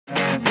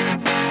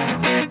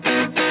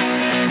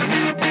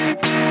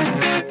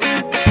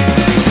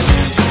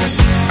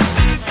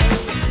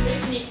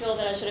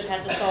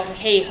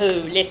hey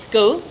ho, let's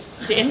go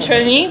to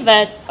intro me,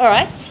 but all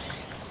right.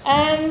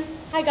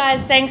 Hi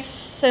guys, thanks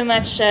so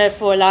much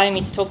for allowing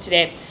me to talk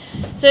today.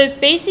 So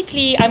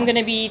basically, I'm going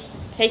to be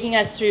taking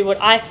us through what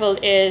I feel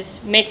is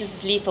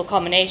Metis' lethal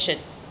combination.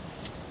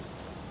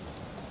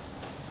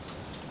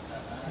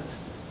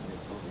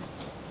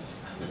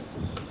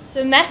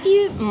 So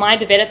Matthew, my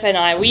developer, and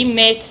I, we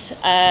met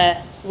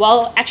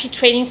while actually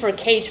training for a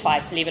cage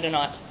fight, believe it or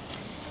not.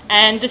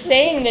 And the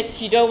saying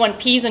that you don't want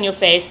peas on your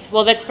face,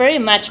 well, that's very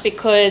much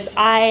because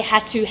I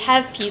had to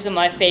have peas on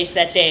my face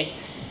that day.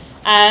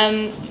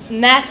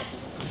 Matt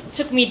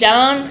took me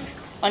down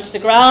onto the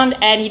ground,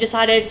 and he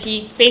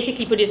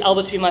basically put his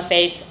elbow through my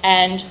face,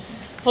 and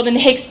for the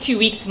next 2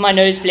 weeks, my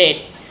nose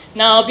bled.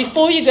 Now,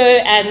 before you go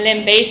and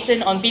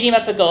lambaste on beating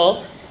up a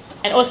girl,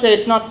 and also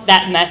it's not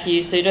that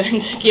Matthew, so you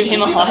don't give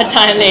him a hard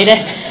time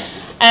later,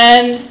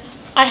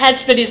 I had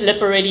split his lip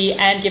already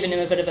and given him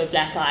a bit of a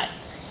black eye.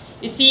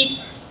 You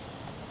see,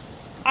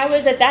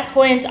 at that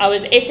point, I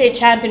was SA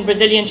champ in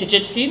Brazilian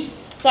Jiu-Jitsu,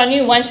 so I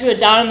knew once we were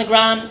down on the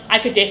ground, I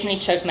could definitely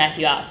choke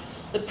Matthew out.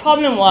 The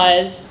problem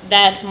was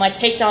that my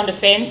takedown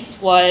defense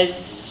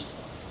was,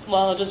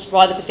 well, it was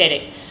rather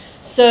pathetic.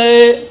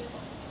 So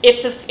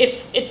if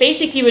it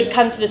basically would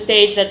come to the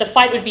stage that the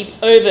fight would be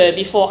over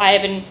before I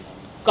even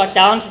got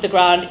down to the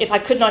ground if I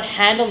could not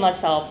handle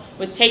myself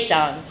with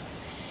takedowns.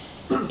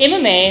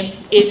 MMA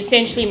is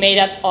essentially made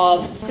up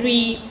of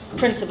 3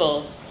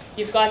 principles.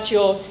 You've got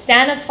your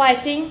stand-up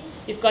fighting,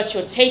 you've got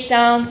your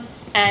takedowns,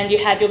 and you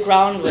have your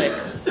groundwork.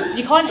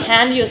 You can't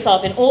handle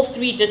yourself in all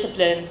 3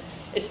 disciplines.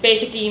 It's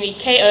basically you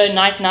KO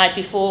night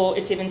before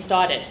it's even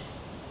started.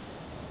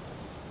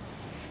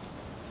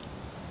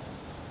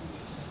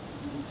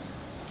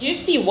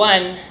 UFC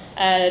 1,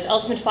 the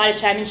Ultimate Fighter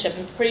Championship,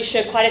 I'm pretty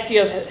sure quite a few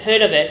have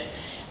heard of it,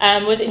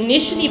 was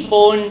initially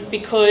born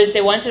because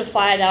they wanted to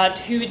find out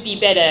who would be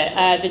better,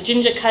 the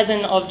ginger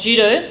cousin of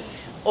judo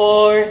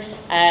or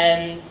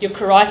your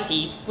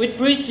karate. Would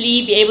Bruce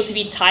Lee be able to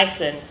beat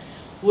Tyson?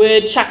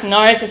 Would Chuck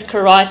Norris's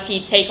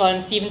karate take on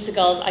Steven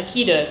Seagal's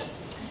aikido?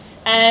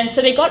 And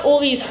so they got all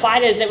these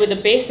fighters that were the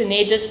best in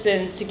their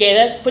disciplines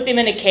together, put them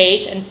in a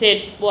cage and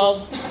said,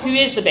 well, who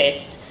is the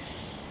best?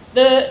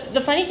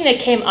 The funny thing that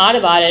came out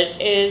about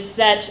it is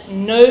that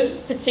no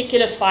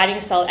particular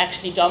fighting style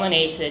actually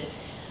dominated.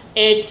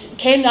 It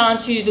came down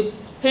to the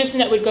person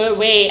that would go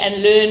away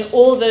and learn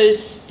all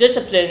those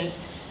disciplines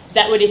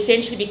that would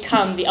essentially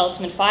become the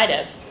ultimate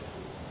fighter.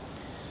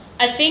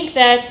 I think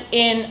that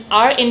in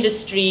our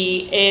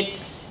industry,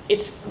 it's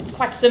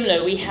quite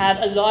similar. We have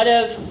a lot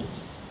of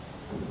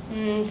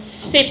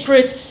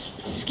separate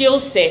skill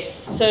sets.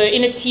 So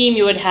in a team,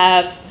 you would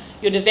have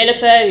your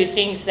developer who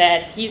thinks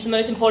that he's the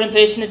most important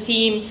person in the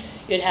team.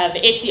 You'd have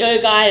the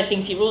SEO guy that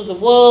thinks he rules the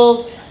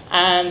world.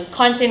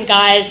 Content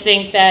guys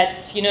think that,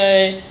 you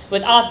know,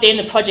 without them,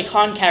 the project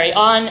can't carry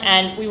on.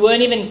 And we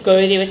won't even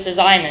go there with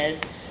designers.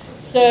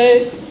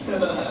 So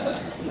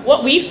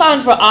what we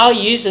found for our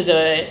user,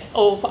 though,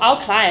 or for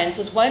our clients,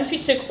 was once we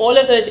took all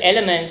of those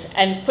elements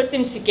and put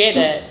them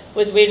together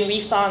was when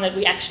we found that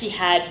we actually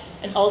had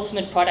an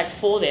ultimate product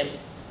for them.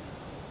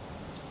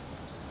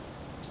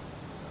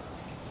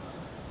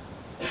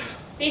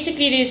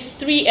 Basically, there's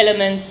 3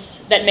 elements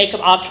that make up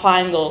our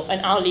triangle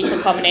and our lethal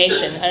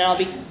combination, and I'll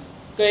be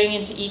going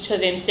into each of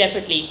them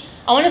separately.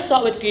 I want to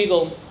start with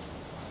Google.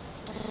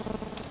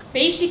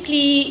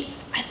 Basically,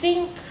 I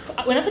think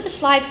when I put the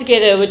slides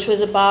together, which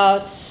was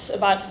about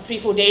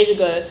 3-4 days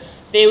ago,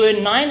 there were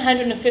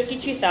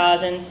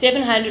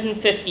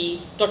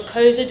 952,750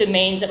 .coza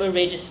domains that were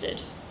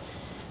registered.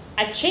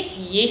 I checked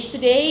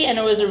yesterday, and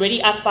it was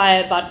already up by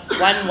about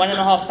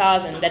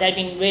 1,500 that had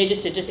been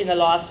registered just in the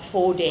last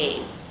 4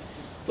 days.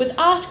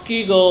 Without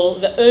Google,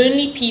 the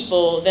only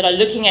people that are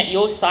looking at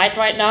your site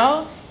right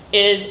now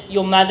is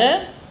your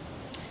mother,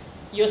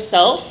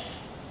 yourself,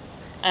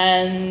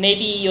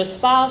 maybe your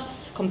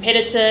spouse,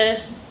 competitor,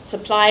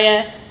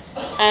 supplier.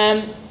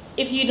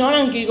 If you're not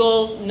on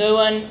Google, no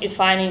one is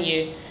finding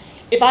you.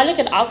 If I look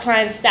at our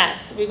client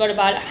stats, we've got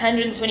about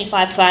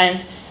 125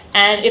 clients,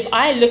 and if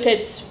I look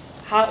at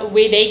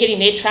where they're getting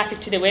their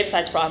traffic to their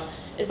websites from,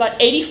 it's about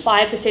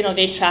 85% of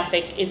their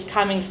traffic is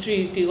coming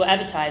through Google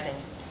advertising.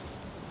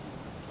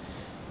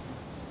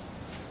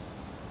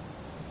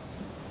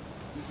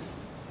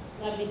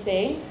 Lovely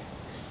saying.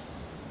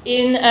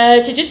 In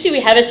Jiu-Jitsu, we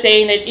have a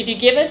saying that if you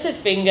give us a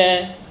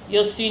finger,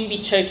 you'll soon be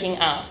choking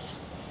out.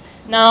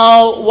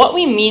 Now, what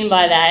we mean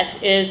by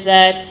that is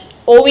that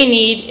all we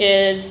need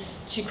is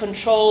to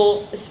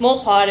control a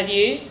small part of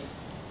you.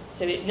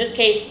 So in this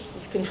case,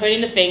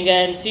 controlling the finger,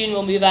 and soon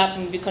we'll move up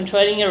and we'll be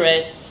controlling your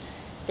wrists.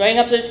 Going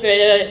up a little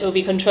further, we'll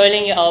be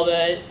controlling your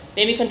elbow,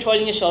 then be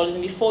controlling your shoulders,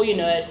 and before you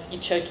know it,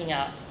 you're choking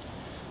out.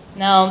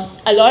 Now,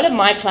 a lot of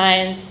my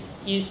clients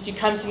used to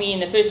come to me,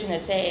 and the first thing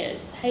they'd say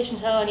is, hey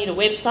Chantelle, I need a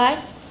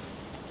website.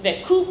 So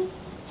they're cool,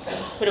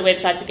 put a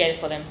website together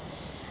for them.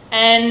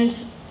 And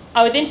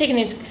I would then take an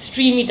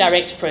extremely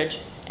direct approach,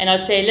 and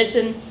I'd say,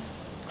 listen,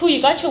 cool,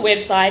 you got your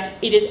website,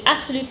 it is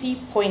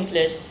absolutely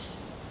pointless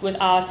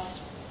without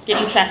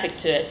getting traffic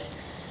to it.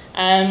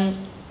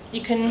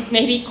 you can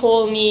maybe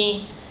call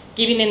me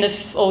giving them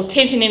or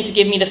tempting them to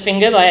give me the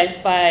finger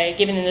by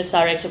giving them this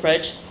direct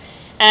approach.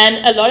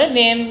 And a lot of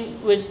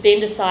them would then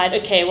decide,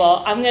 okay,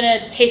 well, I'm going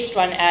to test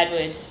run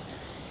AdWords.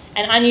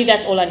 And I knew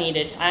that's all I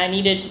needed. I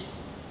needed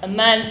a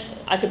month.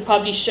 I could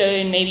probably show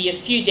in maybe a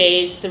few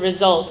days the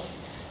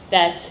results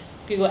that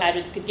Google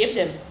AdWords could give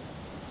them.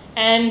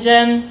 And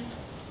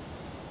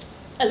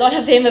a lot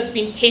of them have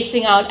been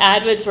testing out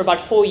AdWords for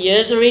about 4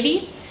 years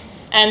already.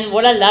 And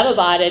what I love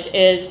about it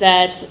is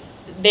that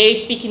they're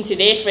speaking to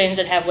their friends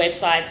that have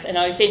websites and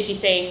are essentially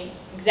saying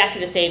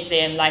exactly the same to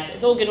them. Like,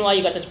 it's all good and well,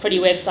 you've got this pretty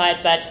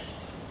website, but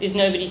there's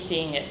nobody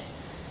seeing it.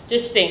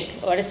 Just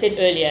think, what I said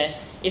earlier,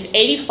 if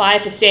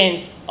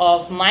 85%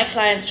 of my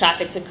clients'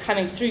 traffic are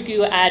coming through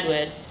Google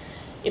AdWords,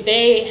 if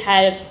they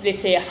have,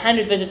 let's say,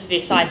 100 visits to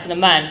their sites in a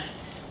month,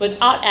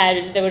 without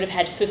AdWords, they would have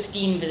had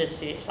 15 visits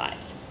to their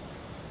sites.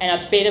 And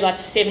I bet about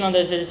 7 of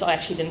those visits are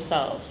actually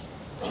themselves.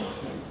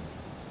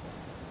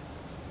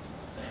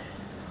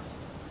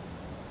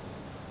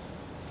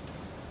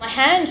 My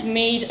hand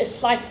made a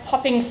slight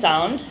popping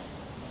sound,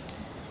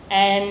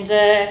 and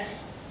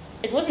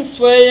it wasn't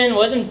swollen,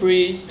 wasn't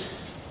bruised,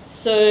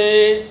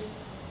 so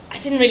I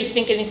didn't really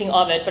think anything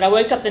of it, but I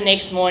woke up the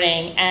next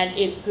morning and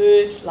it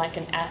hurt like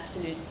an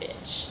absolute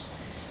bitch.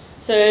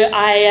 So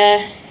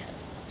I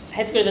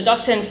had to go to the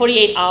doctor, and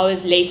 48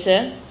 hours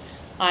later,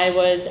 I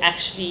was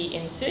actually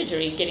in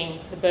surgery getting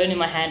the bone in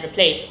my hand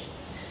replaced.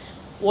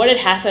 What had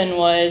happened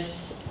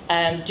was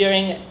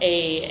during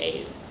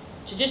a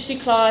jiu-jitsu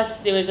class,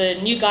 there was a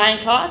new guy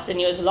in class, and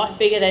he was a lot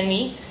bigger than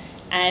me.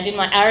 And in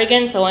my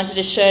arrogance, I wanted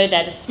to show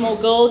that a small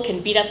girl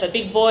can beat up a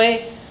big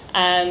boy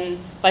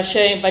by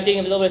doing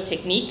a little bit of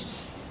technique.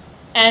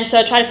 And so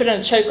I tried to put on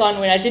a choke on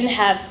when I didn't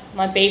have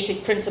my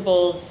basic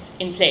principles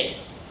in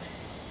place.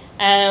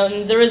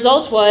 The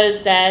result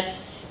was that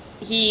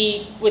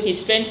he, with his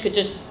strength, could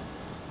just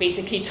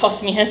basically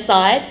toss me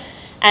aside.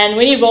 And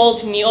when he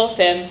rolled me off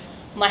him,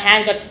 my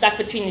hand got stuck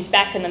between his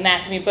back and the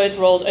mat, and we both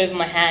rolled over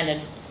my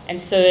hand, and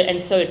so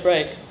it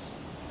broke.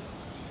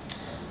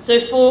 So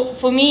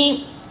for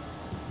me,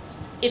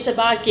 it's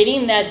about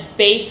getting that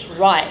base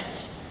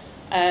right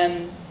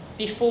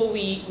before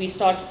we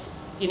start,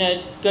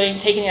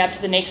 taking it up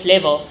to the next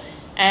level.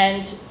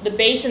 And the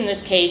base in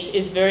this case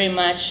is very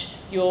much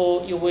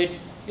your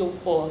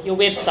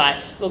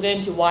website. We'll go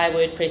into why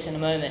WordPress in a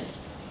moment.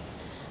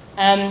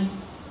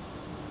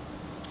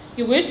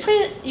 Your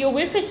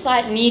WordPress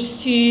site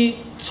needs to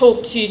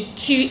talk to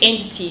 2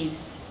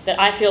 entities that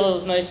I feel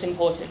are most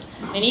important.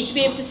 They need to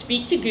be able to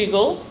speak to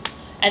Google,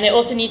 and they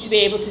also need to be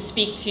able to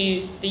speak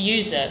to the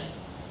user.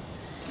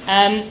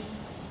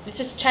 Let's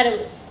just chat,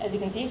 as you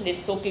can see,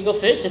 let's talk Google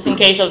first, just in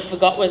case I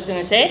forgot what I was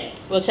going to say.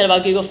 We'll chat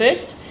about Google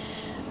first.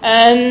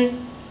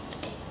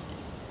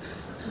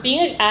 Being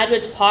an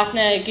AdWords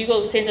partner,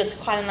 Google sends us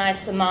quite a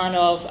nice amount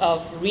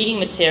of reading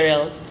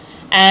materials.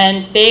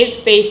 And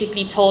they've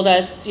basically told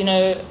us,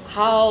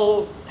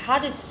 how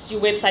does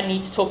your website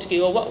need to talk to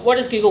Google? What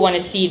does Google want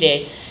to see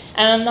there?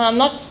 And I'm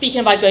not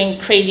speaking about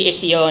going crazy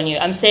SEO on you.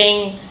 I'm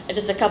saying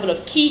just a couple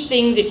of key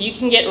things. If you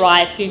can get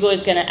right, Google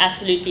is going to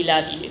absolutely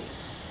love you.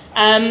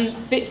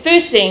 But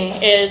first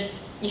thing is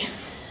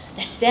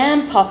that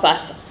damn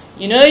pop-up.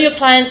 Your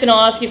client's going to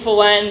ask you for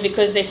one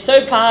because they're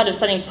so proud of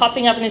something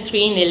popping up on the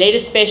screen, their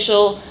latest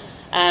special.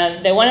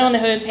 They want it on the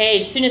home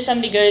page. As soon as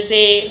somebody goes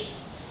there,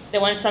 they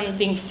want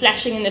something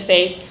flashing in the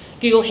face.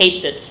 Google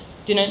hates it.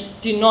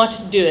 Do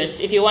not do it.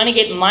 If you want to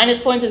get minus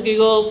points with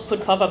Google,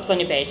 put pop-ups on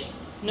your page.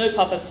 No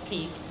pop-ups,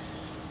 please.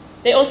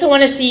 They also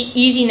want to see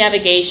easy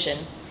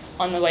navigation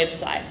on the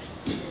website.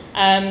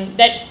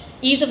 That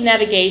ease of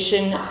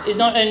navigation is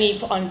not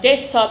only on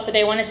desktop, but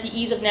they want to see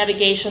ease of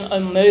navigation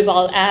on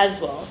mobile as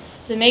well.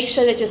 So make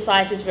sure that your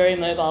site is very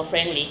mobile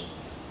friendly.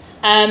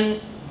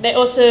 They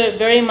also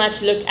very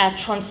much look at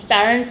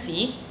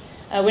transparency.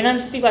 When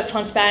I'm speaking about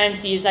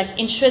transparency, is like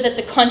ensure that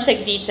the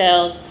contact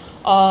details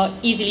are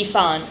easily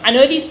found. I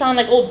know these sound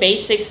like all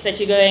basics that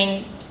you're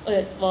going,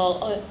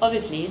 well,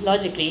 obviously,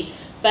 logically,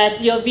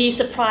 but you'll be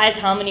surprised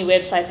how many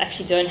websites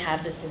actually don't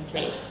have this in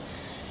place.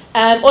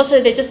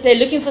 Also, they're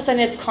looking for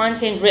something that's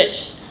content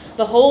rich.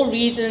 The whole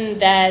reason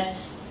that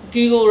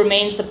Google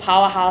remains the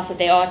powerhouse that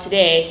they are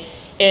today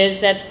is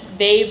that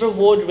they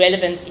reward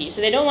relevancy.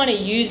 So they don't want a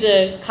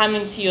user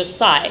coming to your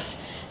site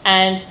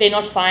and they're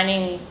not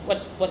finding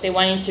what they're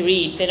wanting to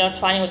read. They're not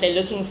finding what they're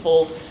looking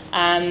for.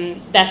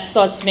 That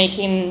starts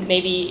making,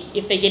 maybe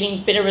if they're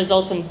getting better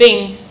results on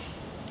Bing,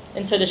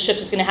 and so the shift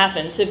is going to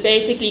happen. So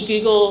basically,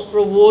 Google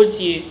rewards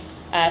you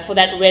for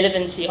that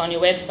relevancy on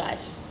your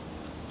website.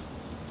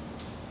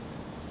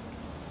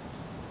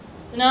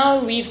 So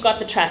now we've got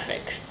the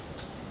traffic.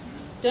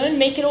 Don't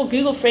make it all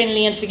Google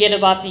friendly and forget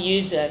about the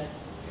user.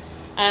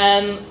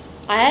 I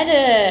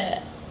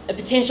had a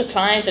potential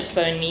client that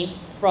phoned me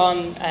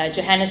from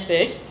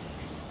Johannesburg,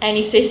 and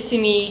he says to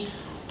me,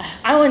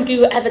 I want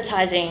Google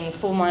advertising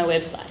for my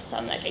website. So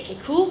I'm like, okay,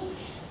 cool.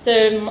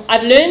 So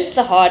I've learned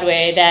the hard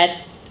way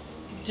that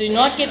do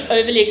not get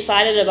overly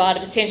excited about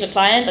a potential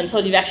client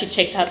until you've actually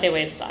checked out their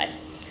website.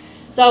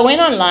 So I went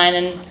online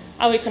and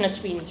I work on a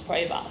screen that's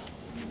probably about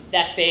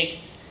that big.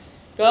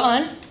 Go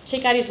on,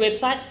 check out his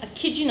website. I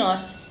kid you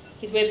not,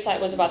 his website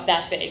was about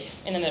that big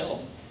in the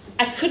middle.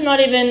 I could not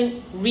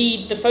even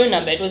read the phone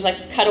number. It was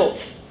like cut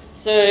off.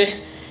 So,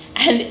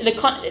 and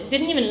it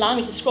didn't even allow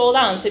me to scroll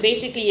down. So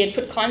basically, it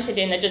put content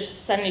in that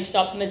just suddenly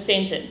stopped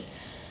mid-sentence.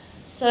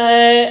 So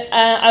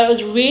I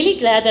was really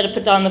glad that I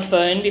put down the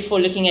phone before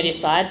looking at his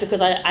site,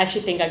 because I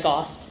actually think I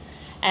gasped.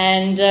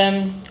 And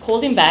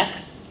called him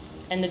back,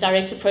 and the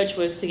direct approach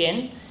works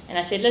again. And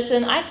I said,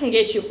 listen, I can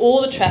get you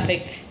all the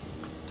traffic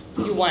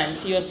you want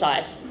to your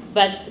site,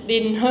 but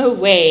there's no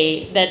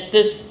way that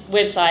this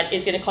website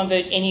is going to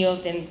convert any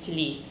of them to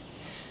leads.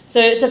 So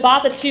it's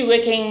about the two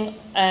working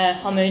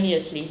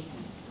harmoniously. Is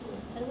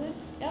that a word?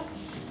 Yeah.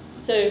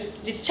 So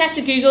let's chat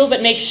to Google,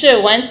 but make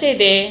sure once they're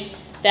there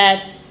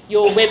that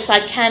your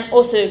website can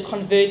also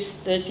convert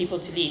those people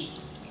to leads.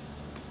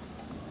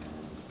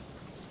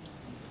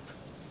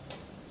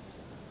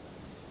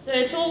 So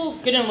it's all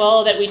good and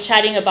well that we're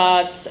chatting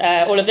about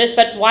all of this,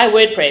 but why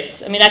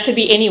WordPress? I mean, that could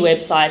be any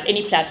website,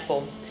 any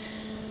platform.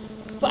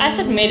 For us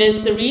at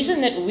Metis, the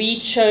reason that we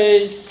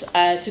chose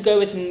to go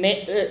with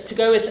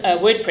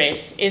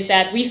WordPress is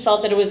that we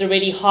felt that it was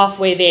already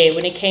halfway there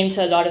when it came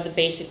to a lot of the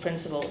basic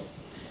principles.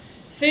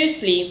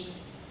 Firstly,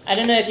 I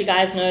don't know if you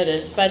guys know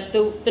this, but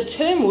the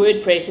term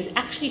WordPress is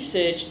actually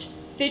searched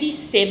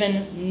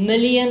 37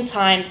 million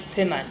times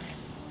per month.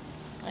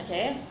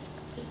 Okay?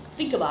 Just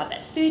think about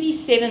that.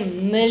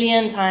 37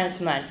 million times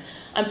per month.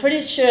 I'm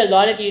pretty sure a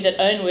lot of you that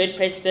own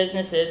WordPress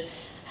businesses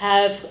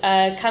have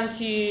come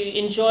to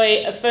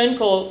enjoy a phone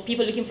call,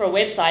 people looking for a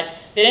website.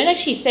 They don't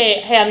actually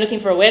say, hey, I'm looking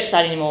for a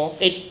website anymore.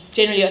 They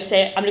generally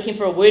say, I'm looking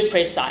for a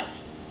WordPress site.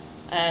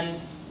 Can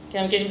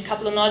I get a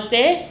couple of nods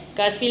there?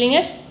 Guys feeling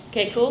it?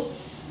 Okay, cool.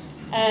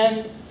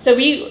 So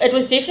it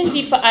was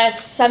definitely for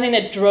us something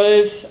that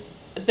drove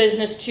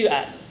business to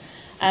us,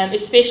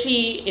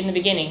 especially in the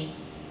beginning.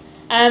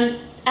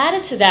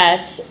 Added to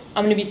that,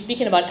 I'm going to be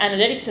speaking about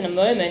analytics in a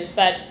moment,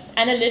 but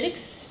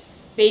analytics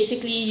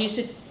basically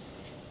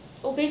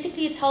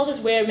it tells us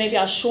where maybe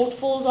our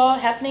shortfalls are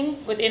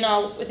happening within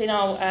our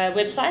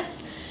websites.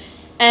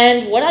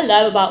 And what I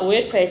love about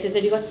WordPress is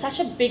that you've got such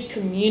a big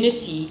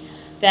community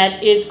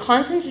that is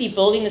constantly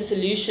building the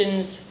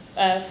solutions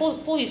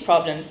for these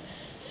problems.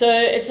 So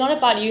it's not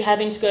about you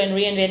having to go and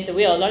reinvent the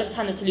wheel. A lot of the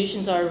time the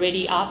solutions are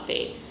already out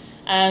there.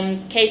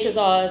 Cases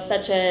are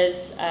such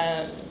as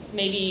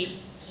maybe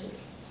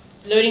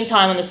loading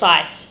time on the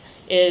site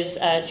is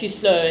too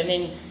slow, and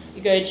then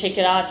you go and check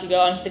it out, you go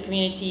onto the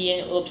community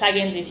and all the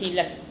plugins, you see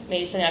like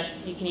maybe something like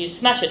you can use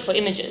Smash It for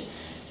images.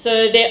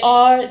 So there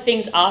are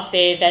things out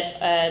there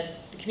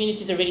that the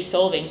communities are already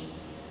solving.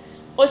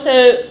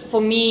 Also,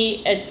 for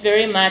me, it's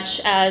very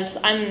much as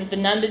I'm the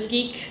numbers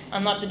geek,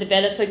 I'm not the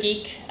developer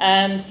geek,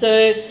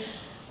 so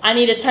I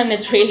needed something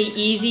that's really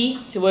easy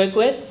to work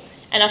with,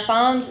 and I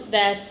found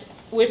that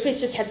WordPress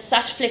just had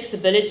such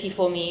flexibility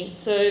for me.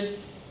 So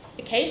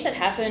the case that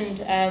happened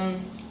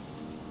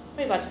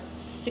probably about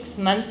 6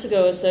 months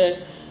ago or so,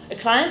 a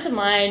client of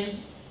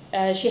mine,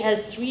 she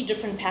has 3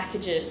 different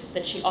packages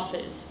that she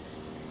offers,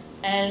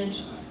 and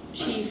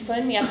she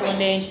phoned me up one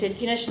day and she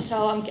said, you know,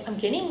 Chantelle, I'm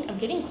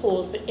getting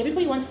calls, but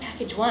everybody wants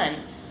package 1,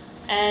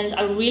 and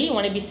I really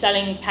want to be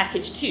selling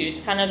package 2. It's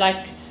kind of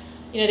like,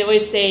 you know, they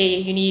always say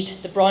you need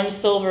the bronze,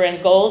 silver,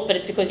 and gold, but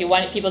it's because you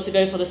want people to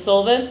go for the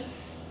silver,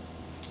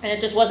 and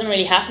it just wasn't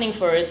really happening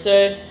for her.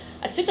 So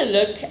I took a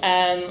look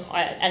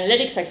at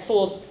analytics. I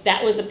saw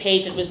that was the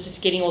page that was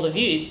just getting all the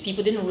views.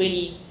 People didn't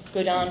really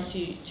go down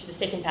to the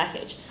second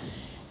package.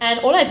 And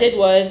all I did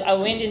was I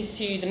went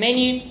into the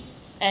menu,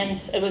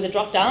 and it was a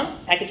drop down,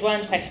 package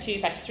 1, package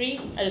 2, package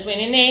 3. I just went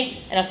in there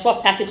and I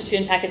swapped package 2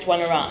 and package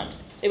 1 around.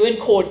 They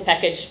weren't called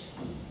package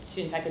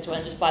 2 and package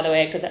 1, just by the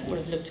way, because that would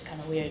have looked kind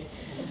of weird.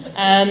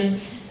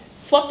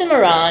 Swapped them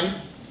around,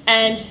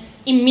 and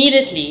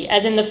immediately,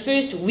 as in the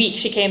first week,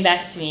 she came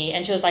back to me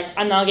and she was like,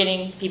 I'm now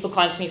getting people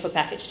contacting me for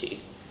package 2.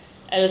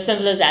 It was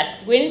simple as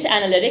that. Went into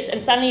analytics,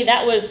 and suddenly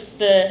that was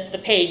the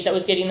page that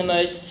was getting the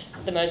most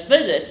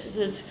visits. It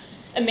was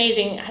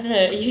amazing. I don't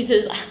know,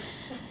 users are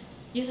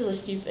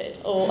stupid.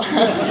 Or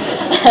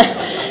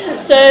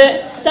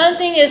so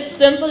something as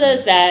simple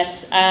as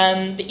that,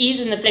 the ease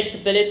and the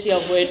flexibility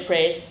of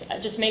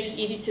WordPress just makes it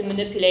easy to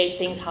manipulate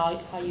things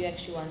how you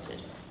actually want it.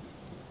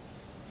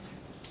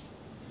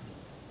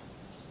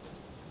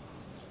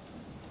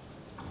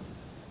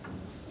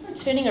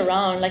 Turning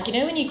around, like, you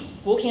know when you're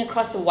walking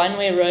across a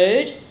one-way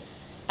road,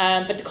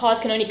 but the cars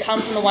can only come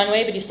from the one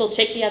way, but you still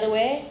check the other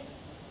way?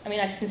 I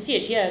mean, I can see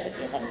it here, but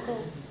yeah, I'm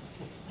still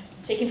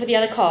checking for the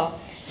other car.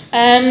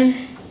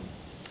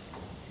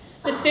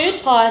 The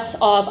third part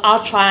of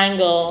our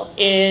triangle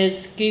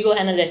is Google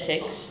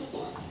Analytics.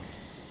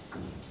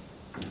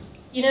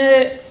 You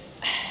know,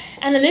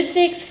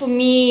 analytics for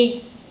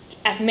me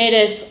at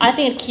Metis, I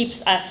think it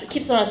keeps us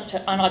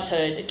on our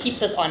toes. It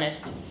keeps us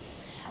honest.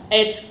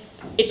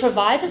 It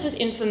provides us with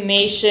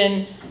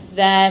information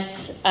that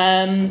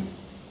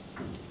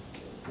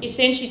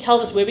essentially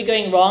tells us where we're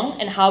going wrong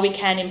and how we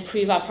can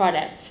improve our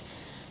product.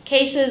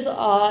 cases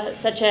are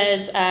such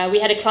as we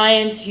had a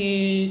client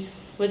who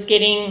was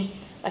getting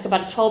like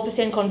about a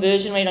 12%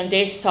 conversion rate on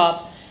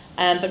desktop,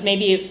 but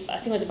maybe I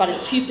think it was about a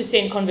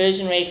 2%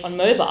 conversion rate on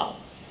mobile.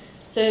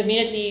 So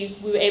immediately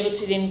we were able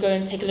to then go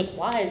and take a look,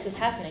 why is this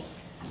happening?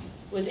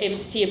 Was able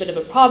to see a bit of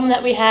a problem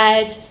that we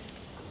had,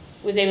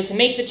 was able to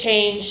make the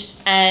change,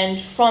 and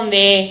from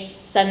there,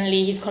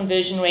 suddenly his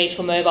conversion rate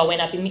for mobile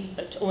went up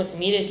almost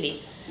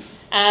immediately.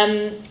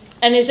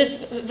 And there's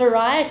just a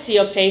variety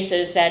of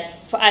places that,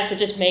 for us, it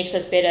just makes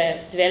us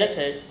better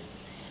developers.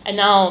 And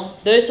now,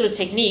 those sort of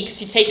techniques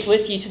you take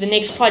with you to the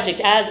next project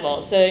as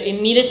well. So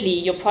immediately,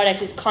 your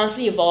product is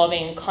constantly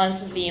evolving and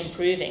constantly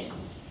improving.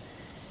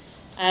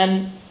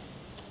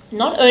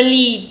 Not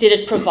only did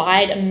it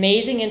provide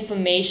amazing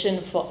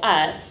information for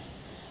us,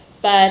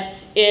 but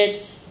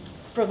it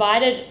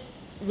provided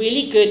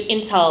really good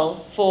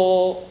intel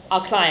for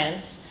our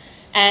clients.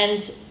 And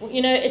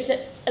you know,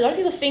 a lot of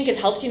people think it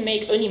helps you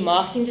make only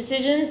marketing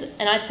decisions,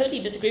 and I totally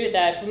disagree with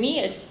that. For me,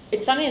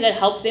 it's something that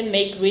helps them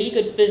make really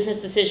good business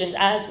decisions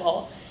as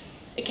well.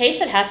 A case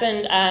that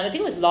happened, I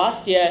think it was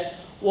last year,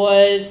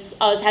 was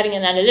I was having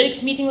an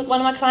analytics meeting with one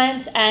of my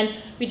clients, and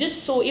we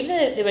just saw, even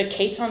though they were a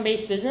Cape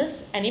Town-based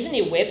business, and even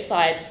their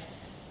websites,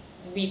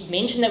 we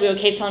mentioned that we were a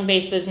Cape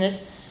Town-based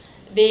business,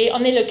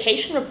 on their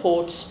location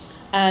reports,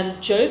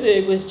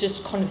 Joburg was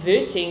just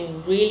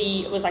converting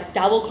really, it was like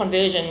double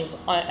conversions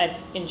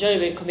in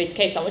Joburg compared to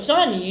Cape Town, which is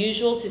not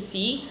unusual to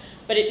see,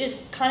 but it is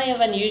kind of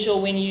unusual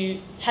when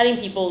you're telling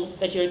people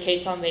that you're a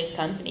Cape Town-based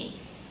company.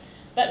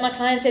 But my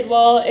client said,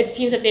 well, it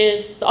seems that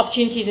there's the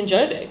opportunities in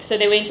Joburg. So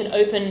they went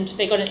and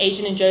they got an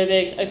agent in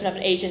Joburg, opened up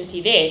an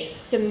agency there.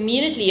 So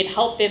immediately it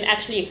helped them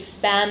actually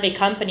expand their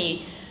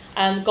company.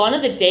 Gone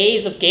are the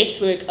days of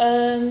guesswork.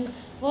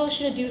 What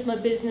should I do with my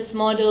business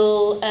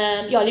model?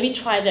 Yeah, let me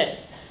try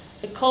this.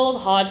 The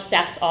cold, hard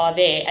stats are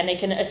there, and they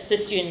can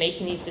assist you in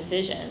making these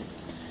decisions.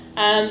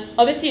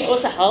 Obviously, it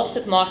also helps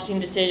with marketing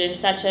decisions,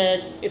 such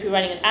as if you're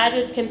running an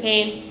Adwords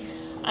campaign.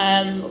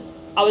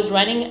 I was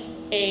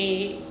running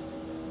a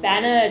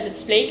banner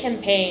display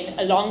campaign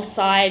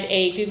alongside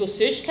a Google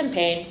search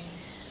campaign,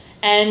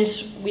 and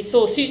we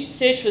saw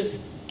search was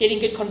getting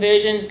good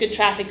conversions, good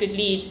traffic, good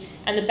leads,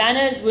 and the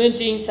banners weren't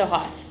doing so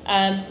hot.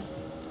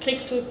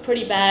 Clicks were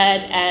pretty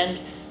bad, and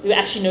there were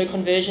actually no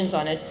conversions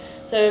on it.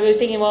 So we were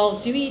thinking, well,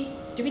 do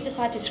we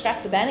decide to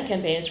scrap the banner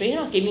campaign? It's really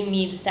not giving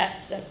me the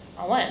stats that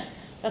I want.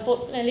 I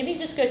thought, let me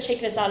just go check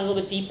this out a little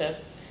bit deeper.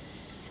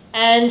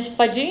 And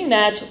by doing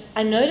that,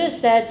 I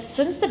noticed that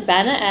since the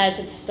banner ads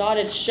had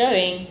started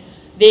showing,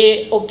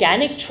 their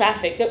organic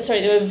traffic,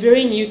 sorry, they were a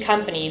very new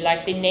company,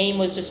 like their name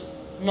was just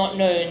not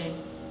known.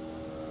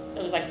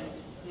 It was like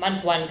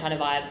month one kind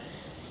of vibe.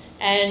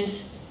 And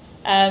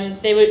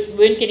they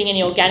weren't getting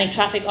any organic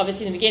traffic,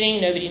 obviously, in the beginning.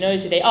 Nobody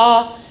knows who they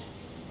are.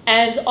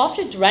 And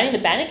after running the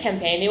banner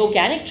campaign, the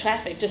organic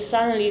traffic just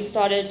suddenly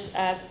started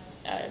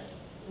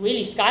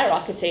really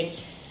skyrocketing.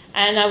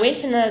 And I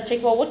went and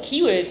checked, well, what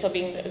keywords are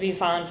being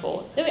found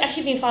for? They were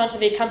actually being found for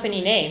their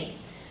company name.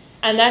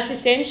 And that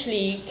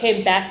essentially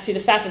came back to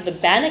the fact that the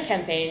banner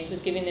campaigns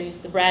was giving them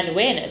the brand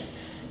awareness.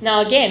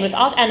 Now again,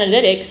 without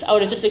analytics, I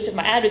would have just looked at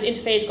my Adwords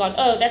interface, gone,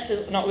 oh, that's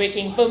not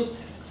working, boom,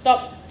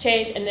 stop,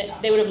 change, and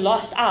they would have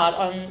lost out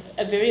on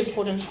a very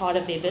important part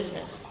of their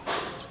business.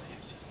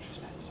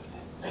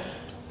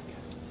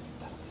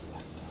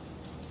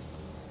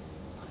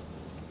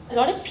 A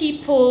lot of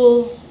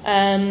people,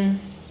 I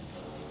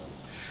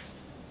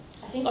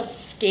think, are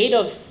scared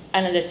of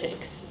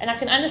analytics. And I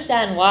can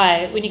understand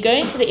why. When you go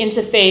into the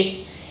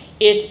interface,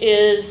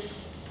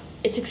 it's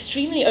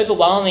extremely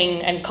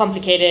overwhelming and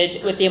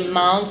complicated with the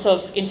amount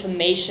of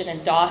information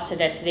and data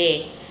that's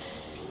there.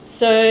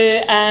 So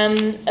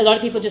a lot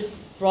of people just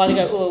rather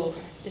go, oh,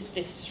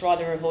 let's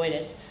rather avoid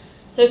it.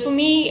 So for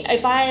me,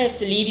 if I have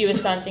to leave you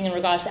with something in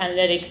regards to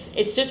analytics,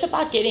 it's just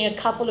about getting a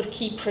couple of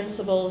key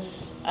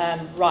principles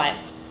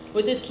right.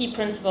 With these key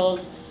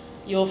principles,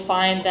 you'll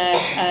find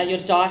that your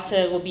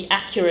data will be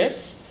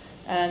accurate.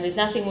 There's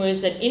nothing worse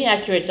than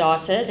inaccurate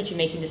data that you're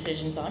making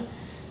decisions on.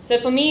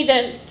 So for me,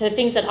 the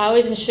things that I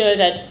always ensure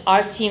that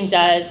our team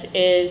does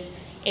is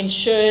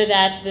ensure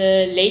that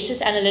the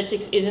latest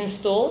analytics is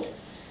installed.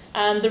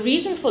 The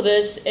reason for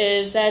this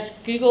is that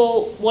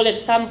Google will at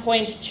some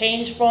point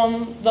change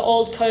from the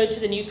old code to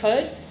the new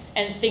code,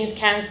 and things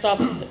can stop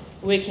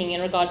working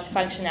in regards to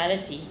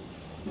functionality.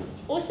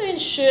 Also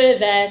ensure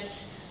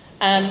that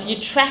you're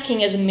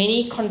tracking as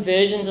many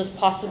conversions as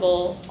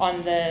possible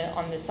on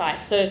the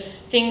site. So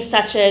things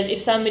such as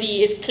if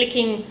somebody is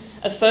clicking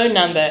a phone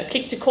number,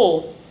 click to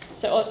call,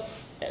 so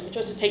which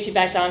also takes you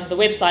back down to the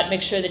website,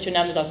 make sure that your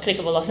numbers are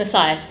clickable on the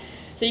site.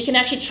 So you can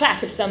actually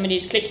track if somebody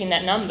is clicking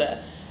that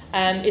number.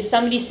 Is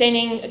somebody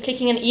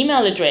clicking an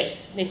email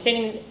address? They're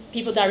sending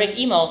people direct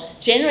email.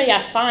 Generally,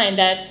 I find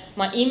that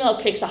my email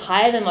clicks are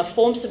higher than my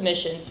form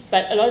submissions,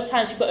 but a lot of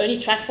times people only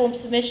track form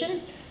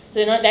submissions.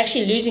 So they're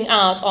actually losing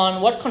out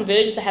on what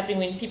conversions are happening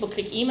when people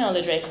click email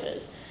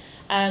addresses.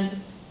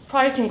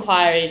 Product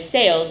inquiries,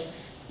 sales.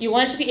 You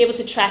want to be able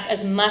to track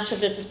as much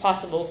of this as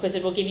possible because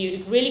it will give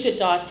you really good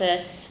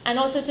data And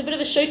also it's a bit of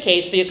a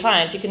showcase for your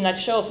clients. You can like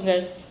show off and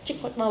go,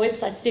 check what my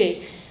website's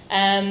doing,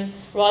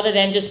 rather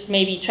than just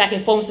maybe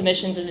tracking form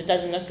submissions and it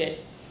doesn't look good.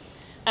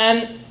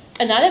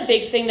 Another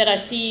big thing that I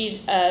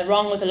see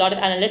wrong with a lot of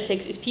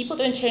analytics is people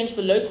don't change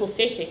the local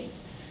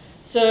settings.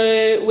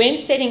 So when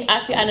setting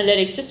up your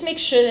analytics, just make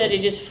sure that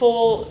it is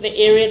for the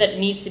area that it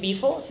needs to be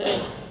for.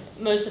 So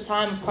most of the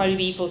time, it'll probably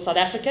be for South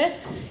Africa.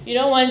 You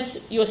don't want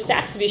your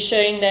stats to be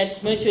showing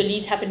that most of your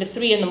leads happened at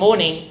 3 in the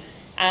morning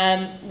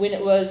when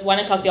it was 1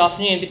 o'clock in the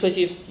afternoon because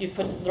you've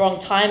put the wrong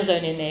time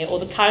zone in there, or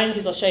the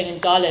currencies are showing in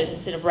dollars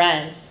instead of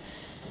rands.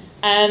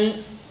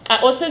 I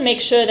also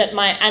make sure that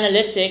my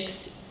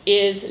analytics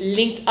is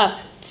linked up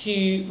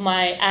to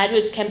my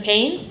AdWords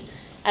campaigns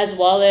as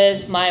well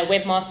as my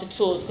webmaster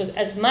tools, because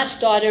as much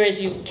data as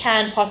you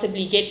can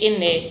possibly get in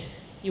there,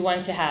 you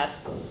want to have.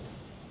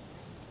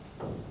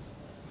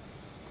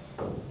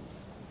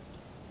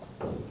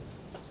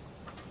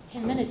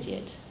 10 minutes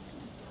yet.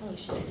 Oh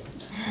shit.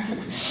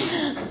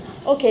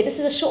 Okay, this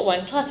is a short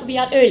one. Class will be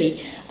out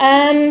early.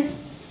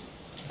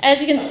 As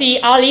you can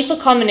see, our lethal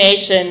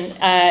combination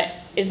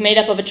is made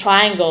up of a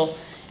triangle,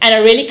 and it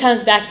really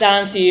comes back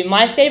down to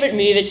my favorite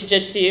move at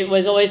Jiu-Jitsu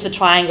was always the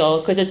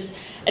triangle, because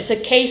it's a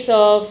case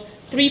of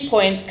 3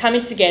 points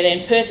coming together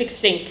in perfect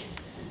sync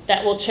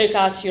that will choke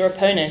out your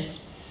opponent.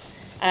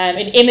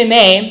 In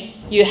MMA,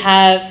 you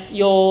have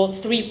your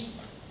 3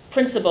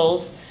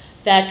 principles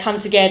that come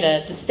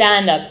together: the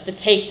stand-up, the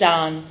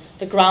takedown,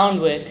 the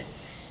groundwork,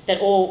 that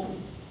all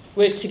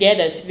work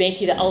together to make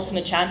you the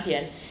ultimate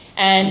champion.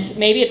 And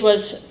maybe it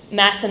was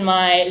Matt and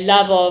my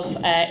love of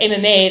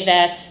MMA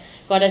that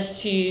got us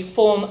to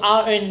form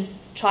our own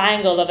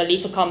triangle of a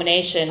lethal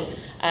combination.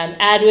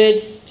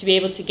 AdWords, to be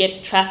able to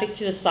get traffic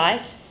to the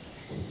site.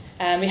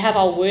 We have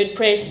our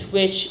WordPress,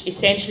 which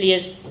essentially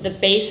is the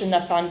base and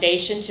the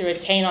foundation to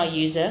retain our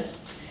user.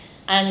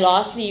 And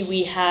lastly,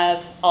 we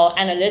have our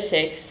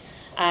analytics,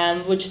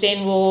 which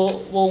then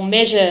will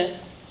measure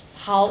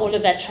how all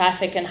of that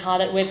traffic and how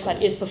that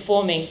website is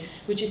performing,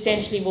 which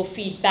essentially will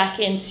feed back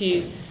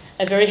into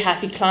a very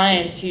happy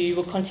client who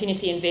will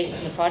continuously invest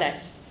in the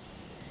product.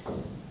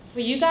 For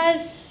you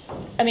guys,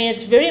 I mean,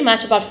 it's very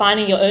much about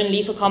finding your own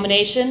lethal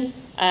combination.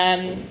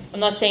 I'm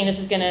not saying this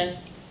is going to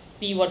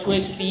be what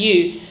works for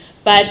you,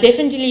 but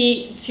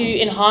definitely to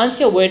enhance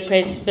your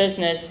WordPress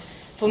business,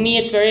 for me,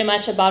 it's very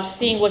much about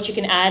seeing what you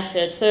can add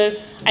to it. So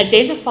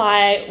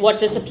identify what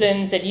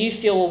disciplines that you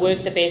feel will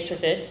work the best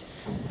with it.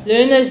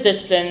 Learn those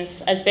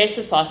disciplines as best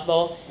as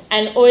possible,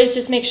 and always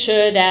just make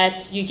sure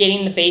that you're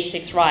getting the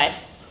basics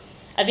right.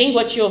 I think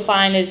what you'll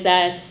find is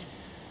that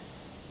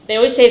they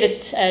always say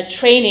that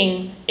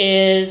training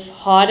is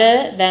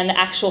harder than the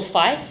actual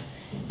fight.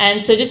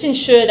 And so just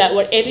ensure that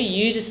whatever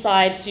you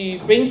decide to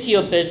bring to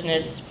your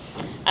business,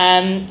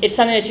 it's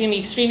something that you're going to be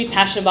extremely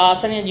passionate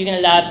about, something that you're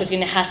going to love, because you're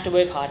going to have to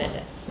work hard at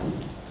it.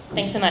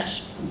 Thanks so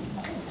much.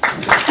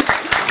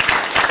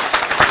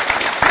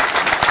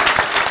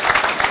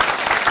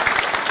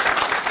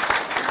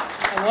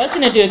 I was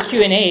going to do a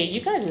Q&A.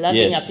 You guys love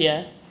being up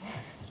here.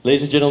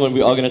 Ladies and gentlemen,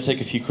 we are going to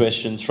take a few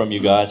questions from you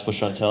guys for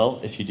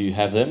Chantelle, if you do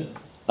have them.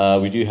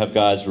 We do have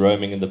guys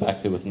roaming in the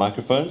back there with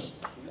microphones.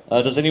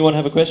 Does anyone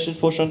have a question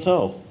for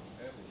Chantelle?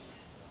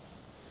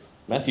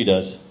 Matthew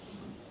does. You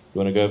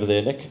want to go over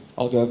there, Nick?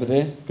 I'll go over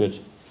there. Good.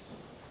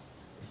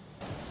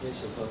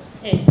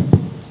 Hey.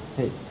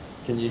 Hey,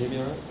 can you hear me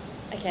all right?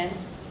 I can.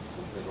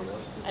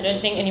 I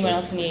don't think anyone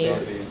else can hear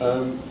you.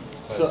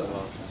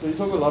 So you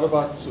talk a lot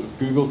about sort of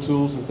Google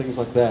tools and things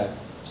like that.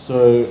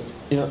 So,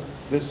 you know,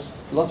 there's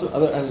lots of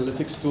other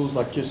analytics tools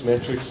like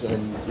Kissmetrics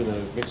and, you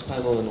know,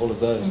 Mixpanel and all of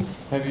those.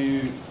 Have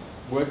you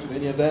worked with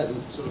any of that,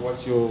 and sort of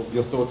what's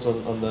your thoughts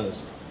on those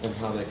and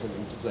how they can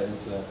interplay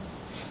into that?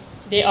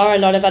 There are a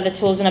lot of other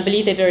tools, and I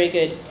believe they're very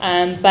good.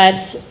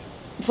 But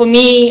for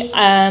me,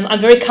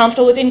 I'm very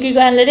comfortable within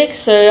Google Analytics,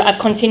 so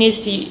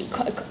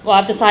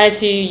I've decided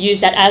to use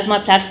that as my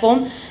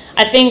platform.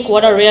 I think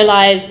what I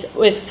realized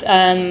with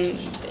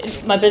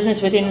my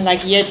business within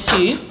like year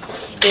 2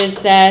 is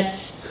that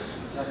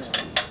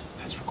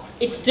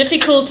it's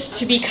difficult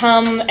to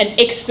become an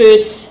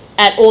expert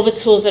at all the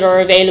tools that are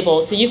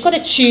available. So you've got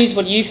to choose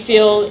what you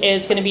feel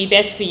is going to be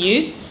best for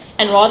you,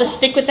 and rather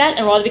stick with that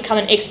and rather become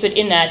an expert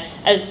in that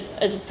as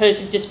opposed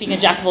to just being a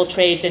jack of all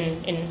trades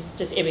in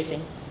just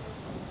everything.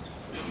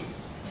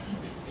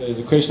 There's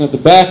a question at the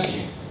back.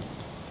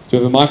 Do you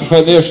have a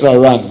microphone there, or should I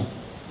run?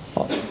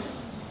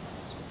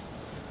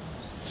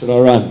 Should I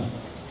run?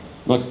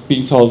 I'm not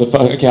being told if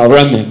okay, I'll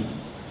run then.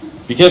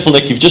 Be careful,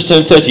 Nick, you've just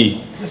turned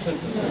 30.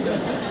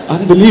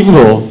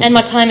 Unbelievable. And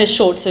my time is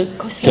short, so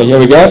go slow. Okay, here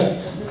we go.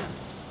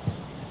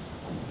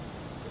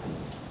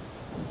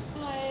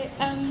 Hi,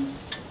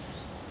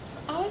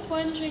 I was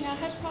wondering, I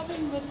had a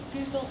problem with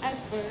Google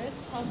Adwords,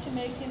 how to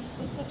make them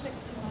specific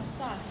to my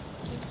site,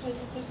 because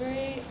it's a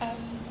very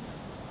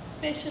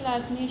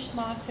specialized niche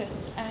market,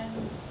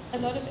 and a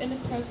lot of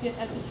inappropriate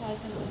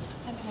advertising was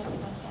coming onto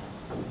my site.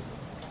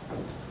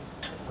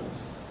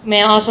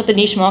 May I ask what the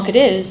niche market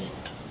is?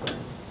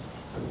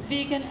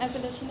 Vegan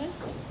abolitionist.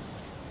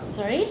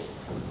 Sorry?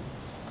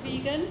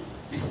 Vegan.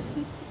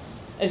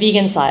 A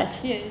vegan site.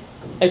 Yes.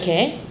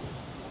 Okay.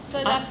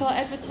 So like for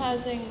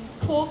advertising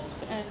pork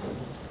and...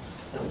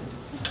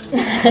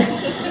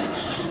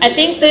 I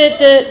think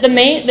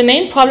the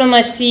main problem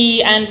I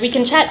see, and we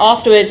can chat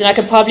afterwards, and I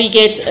could probably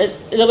get a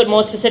little bit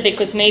more specific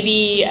because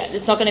maybe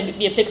it's not going to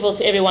be applicable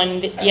to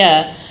everyone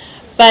here.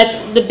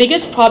 But the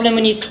biggest problem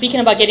when you're speaking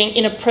about getting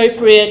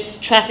inappropriate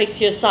traffic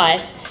to your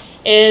site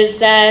is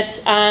that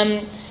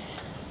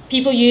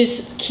people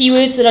use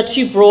keywords that are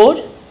too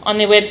broad on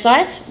their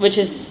website, which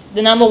is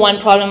the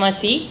 #1 problem I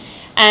see,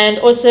 and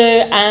also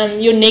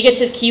your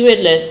negative keyword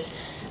list.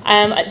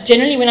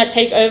 Generally, when I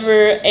take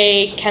over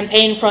a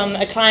campaign from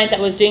a client that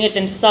was doing it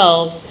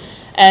themselves,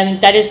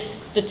 that is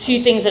the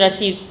two things that I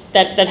see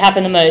that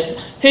happen the most.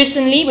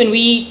 Personally, when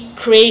we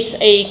create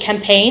a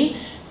campaign,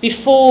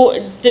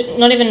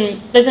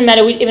 doesn't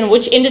matter even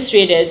which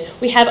industry it is,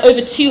 we have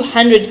over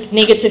 200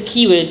 negative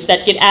keywords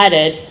that get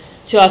added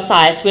to our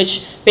sites,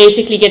 which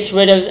basically gets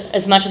rid of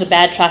as much of the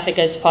bad traffic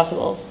as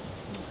possible.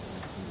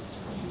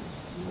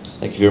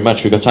 Thank you very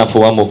much. We've got time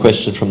for one more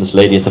question from this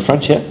lady at the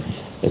front here.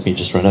 Let me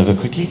just run over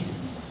quickly.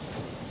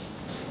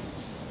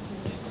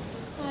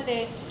 Hi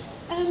there.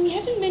 You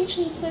haven't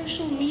mentioned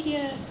social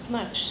media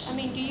much. I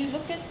mean, do you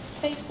look at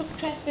Facebook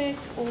traffic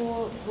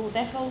or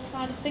that whole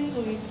side of things,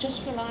 or are you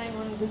just relying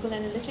on Google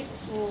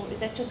Analytics, or is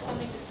that just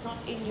something that's not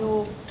in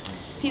your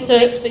field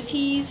of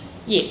expertise?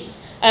 Yes.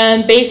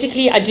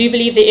 Basically, I do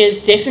believe there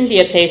is definitely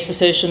a place for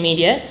social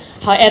media.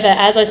 However,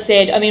 as I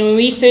said, I mean,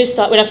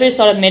 when I first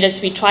started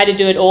Metis, we tried to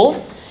do it all.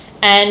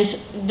 And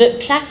the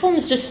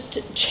platforms just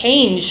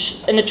change,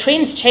 and the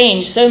trends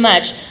change so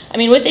much. I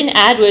mean, within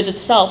Adwords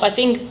itself, I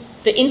think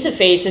the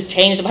interface has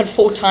changed about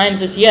 4 times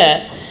this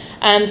year.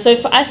 So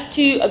for us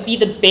to be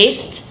the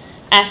best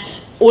at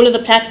all of the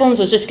platforms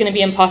was just going to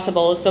be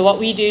impossible. So what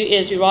we do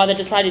is we rather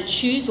decided to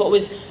choose what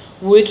was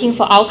working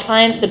for our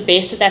clients the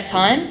best at that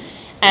time.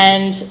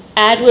 And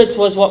AdWords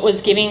was what was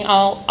giving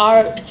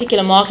our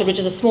particular market, which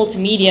is a small to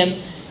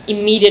medium,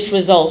 immediate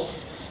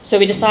results. So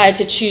we decided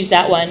to choose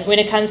that one. When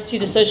it comes to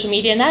the social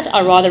media and that,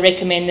 I rather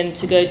recommend them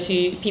to go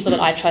to people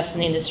that I trust in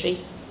the industry.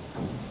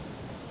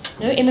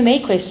 No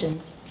MMA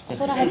questions. I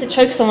thought I had to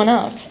choke someone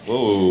out.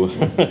 Whoa.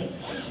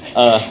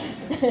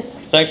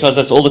 Thanks, guys.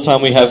 That's all the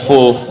time we have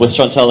with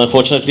Chantelle,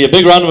 unfortunately. A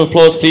big round of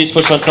applause, please,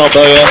 for Chantelle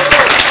Bowyer.